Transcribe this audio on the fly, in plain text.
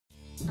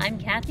I'm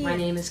Kathy. My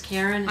name is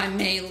Karen. I'm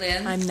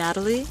Maylin. I'm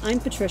Natalie. I'm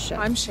Patricia.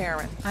 I'm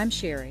Sharon. I'm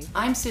Sherry.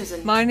 I'm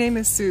Susan. My name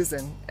is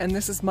Susan, and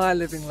this is my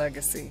living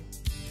legacy.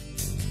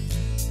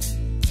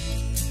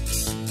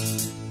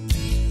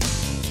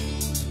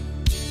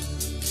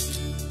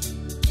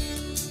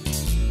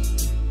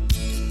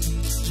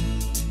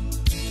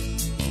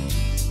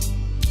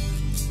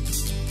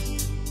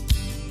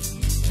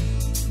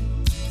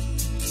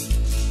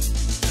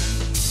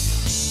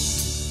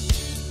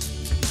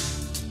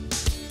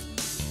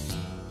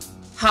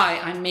 Hi,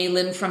 I'm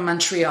Maylin from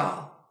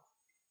Montreal.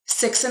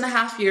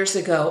 6.5 years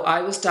ago,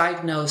 I was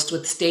diagnosed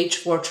with stage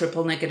 4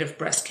 triple-negative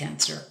breast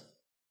cancer.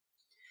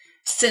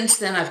 Since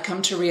then, I've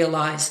come to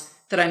realize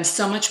that I'm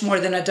so much more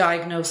than a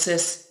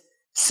diagnosis,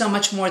 so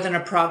much more than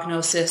a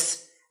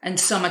prognosis, and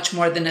so much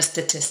more than a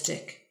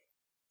statistic.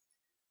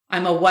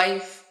 I'm a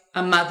wife,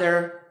 a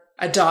mother,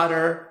 a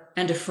daughter,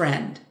 and a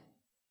friend.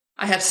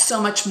 I have so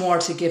much more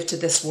to give to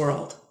this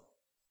world.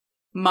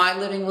 My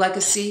living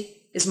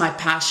legacy is my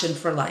passion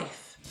for life.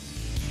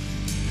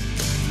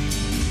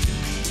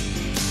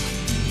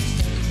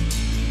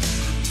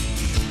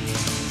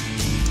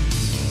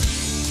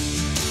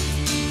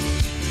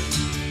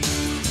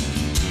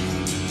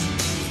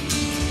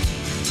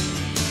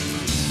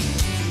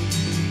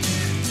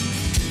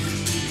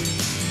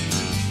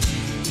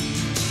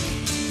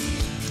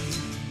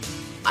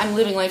 I'm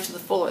living life to the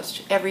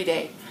fullest every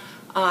day.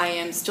 I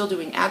am still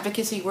doing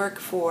advocacy work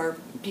for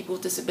people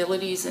with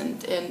disabilities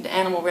and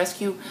animal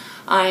rescue.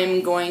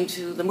 I'm going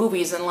to the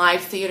movies and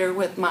live theater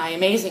with my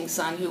amazing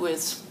son, who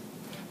is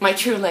my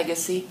true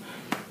legacy.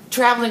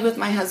 Traveling with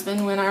my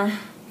husband when our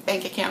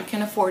bank account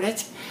can afford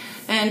it.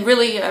 And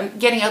really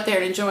getting out there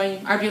and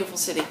enjoying our beautiful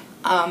city.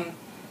 I'm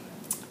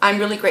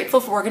really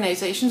grateful for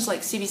organizations like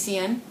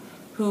CBCN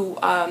who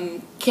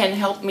can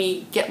help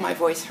me get my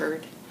voice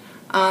heard.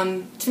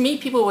 To me,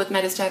 people with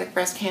metastatic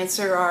breast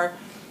cancer are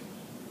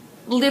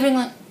living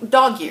like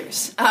dog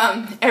years.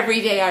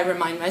 Every day I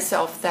remind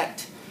myself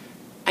that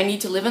I need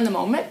to live in the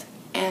moment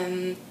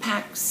and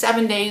pack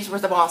 7 days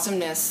worth of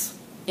awesomeness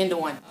into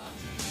one.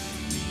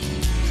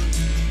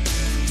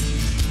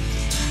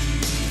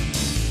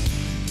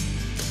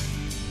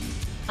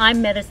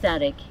 I'm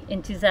metastatic.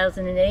 In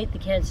 2008, the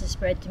cancer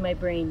spread to my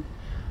brain.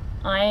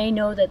 I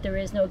know that there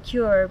is no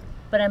cure,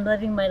 but I'm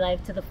living my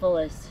life to the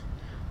fullest.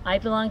 I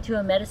belong to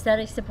a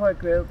metastatic support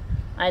group.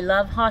 I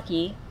love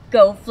hockey,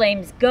 go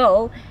Flames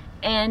go,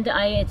 and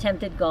I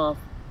attempted golf.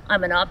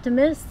 I'm an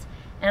optimist,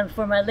 and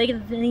for my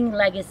living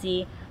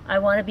legacy, I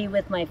want to be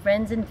with my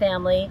friends and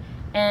family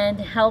and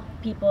help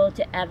people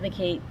to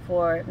advocate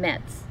for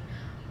Mets.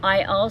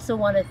 I also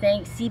want to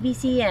thank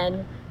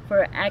CBCN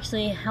for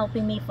actually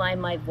helping me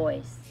find my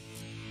voice.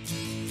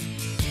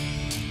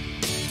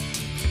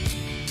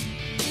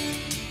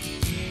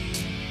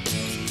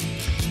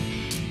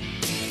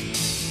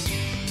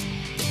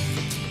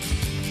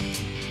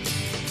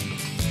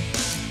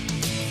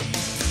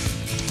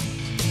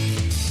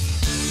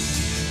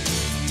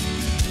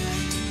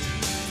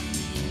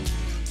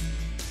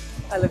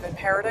 I live in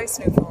Paradise,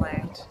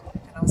 Newfoundland,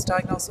 and I was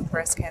diagnosed with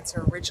breast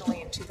cancer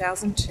originally in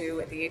 2002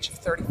 at the age of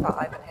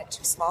 35 and had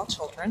 2 small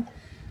children.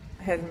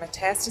 I had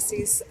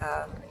metastases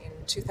in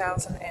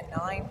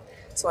 2009,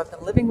 so I've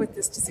been living with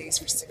this disease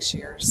for 6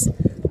 years.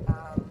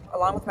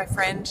 Along with my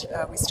friend,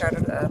 we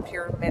started a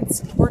peer med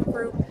support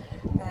group,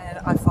 and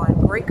I find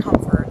great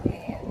comfort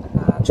in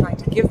trying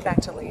to give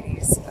back to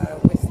ladies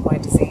with my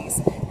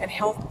disease and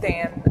help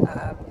them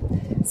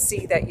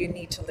see that you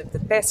need to live the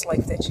best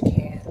life that you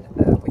can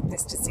with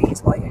this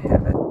disease while you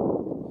have it.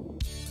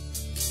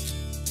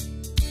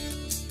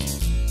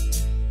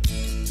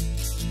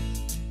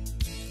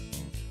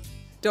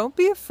 Don't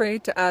be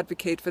afraid to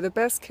advocate for the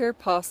best care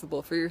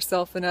possible for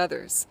yourself and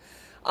others.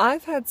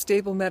 I've had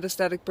stable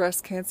metastatic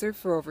breast cancer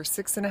for over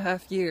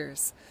 6.5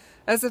 years.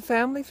 As a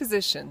family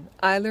physician,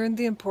 I learned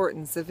the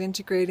importance of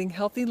integrating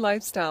healthy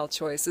lifestyle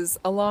choices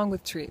along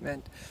with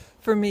treatment.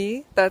 For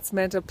me, that's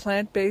meant a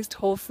plant-based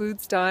whole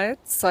foods diet,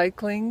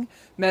 cycling,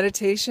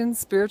 meditation,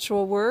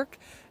 spiritual work,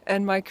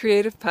 and my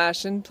creative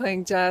passion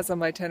playing jazz on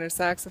my tenor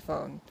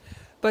saxophone.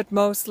 But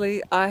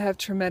mostly, I have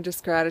tremendous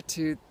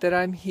gratitude that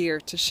I'm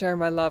here to share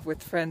my love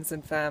with friends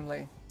and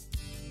family.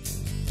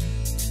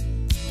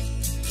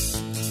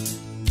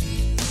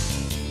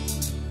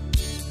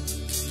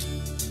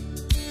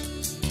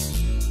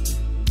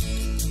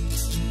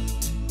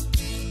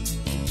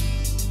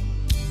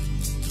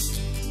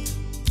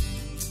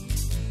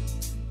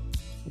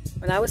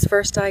 When I was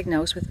first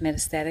diagnosed with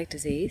metastatic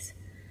disease,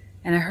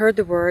 and I heard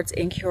the words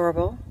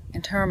incurable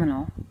and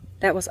terminal,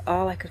 that was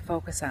all I could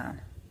focus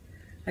on.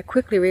 I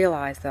quickly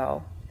realized,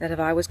 though, that if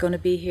I was going to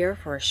be here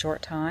for a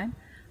short time,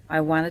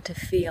 I wanted to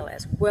feel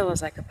as well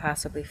as I could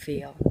possibly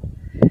feel.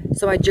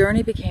 So my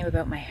journey became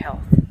about my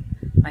health,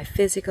 my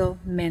physical,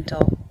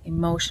 mental,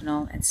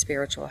 emotional, and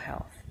spiritual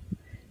health.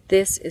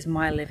 This is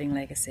my living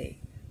legacy,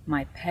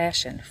 my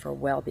passion for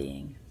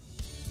well-being.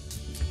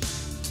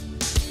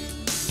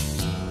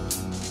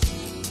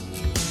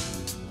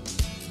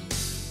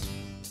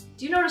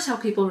 Do you notice how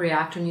people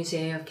react when you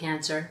say you have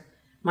cancer?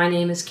 My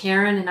name is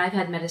Karen, and I've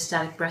had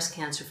metastatic breast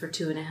cancer for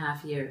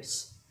 2.5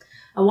 years.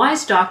 A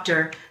wise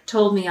doctor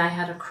told me I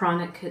had a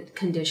chronic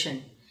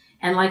condition,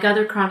 and like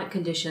other chronic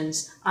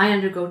conditions, I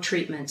undergo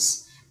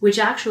treatments, which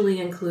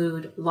actually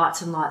include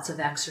lots and lots of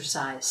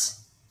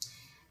exercise.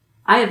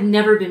 I have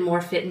never been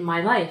more fit in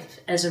my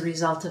life as a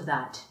result of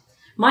that.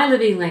 My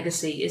living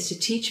legacy is to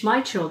teach my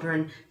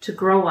children to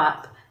grow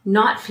up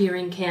not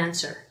fearing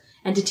cancer,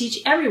 and to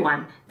teach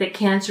everyone that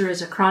cancer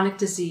is a chronic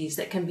disease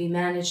that can be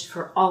managed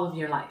for all of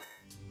your life.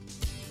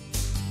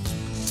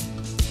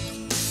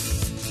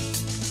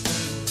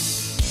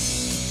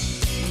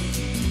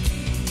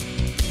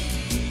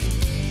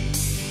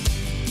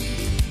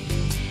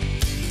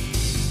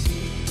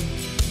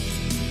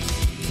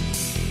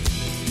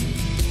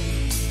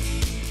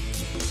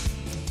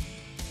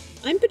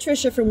 I'm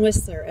Patricia from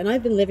Whistler, and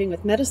I've been living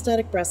with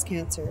metastatic breast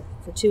cancer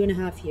for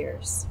 2.5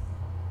 years.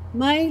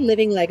 My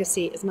living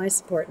legacy is my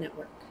support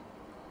network.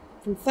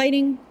 From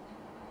fighting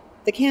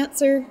the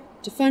cancer,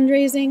 to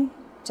fundraising,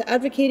 to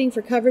advocating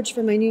for coverage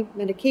for my new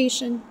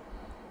medication,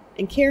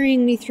 and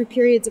carrying me through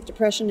periods of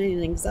depression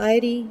and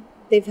anxiety,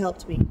 they've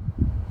helped me.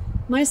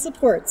 My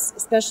supports,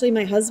 especially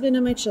my husband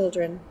and my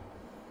children,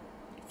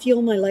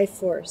 fuel my life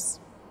force.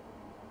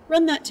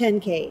 Run that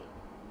 10K.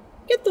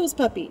 Get those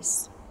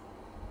puppies.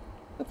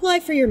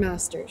 Apply for your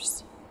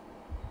master's.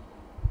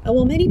 And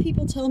while many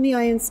people tell me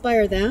I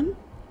inspire them,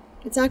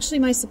 it's actually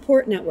my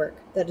support network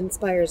that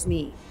inspires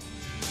me.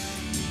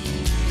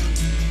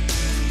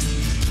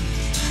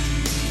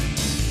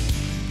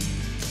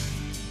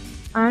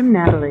 I'm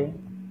Natalie.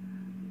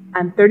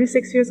 I'm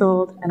 36 years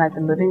old, and I've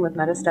been living with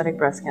metastatic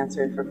breast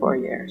cancer for 4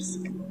 years.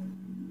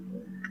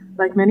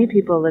 Like many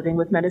people living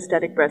with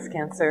metastatic breast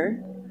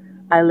cancer,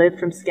 I live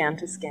from scan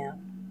to scan.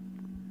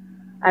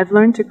 I've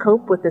learned to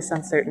cope with this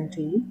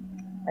uncertainty.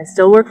 I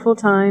still work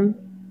full-time,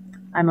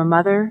 I'm a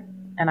mother,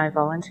 and I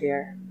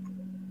volunteer.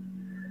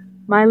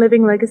 My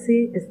living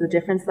legacy is the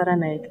difference that I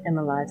make in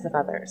the lives of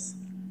others,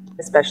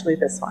 especially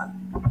this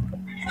one.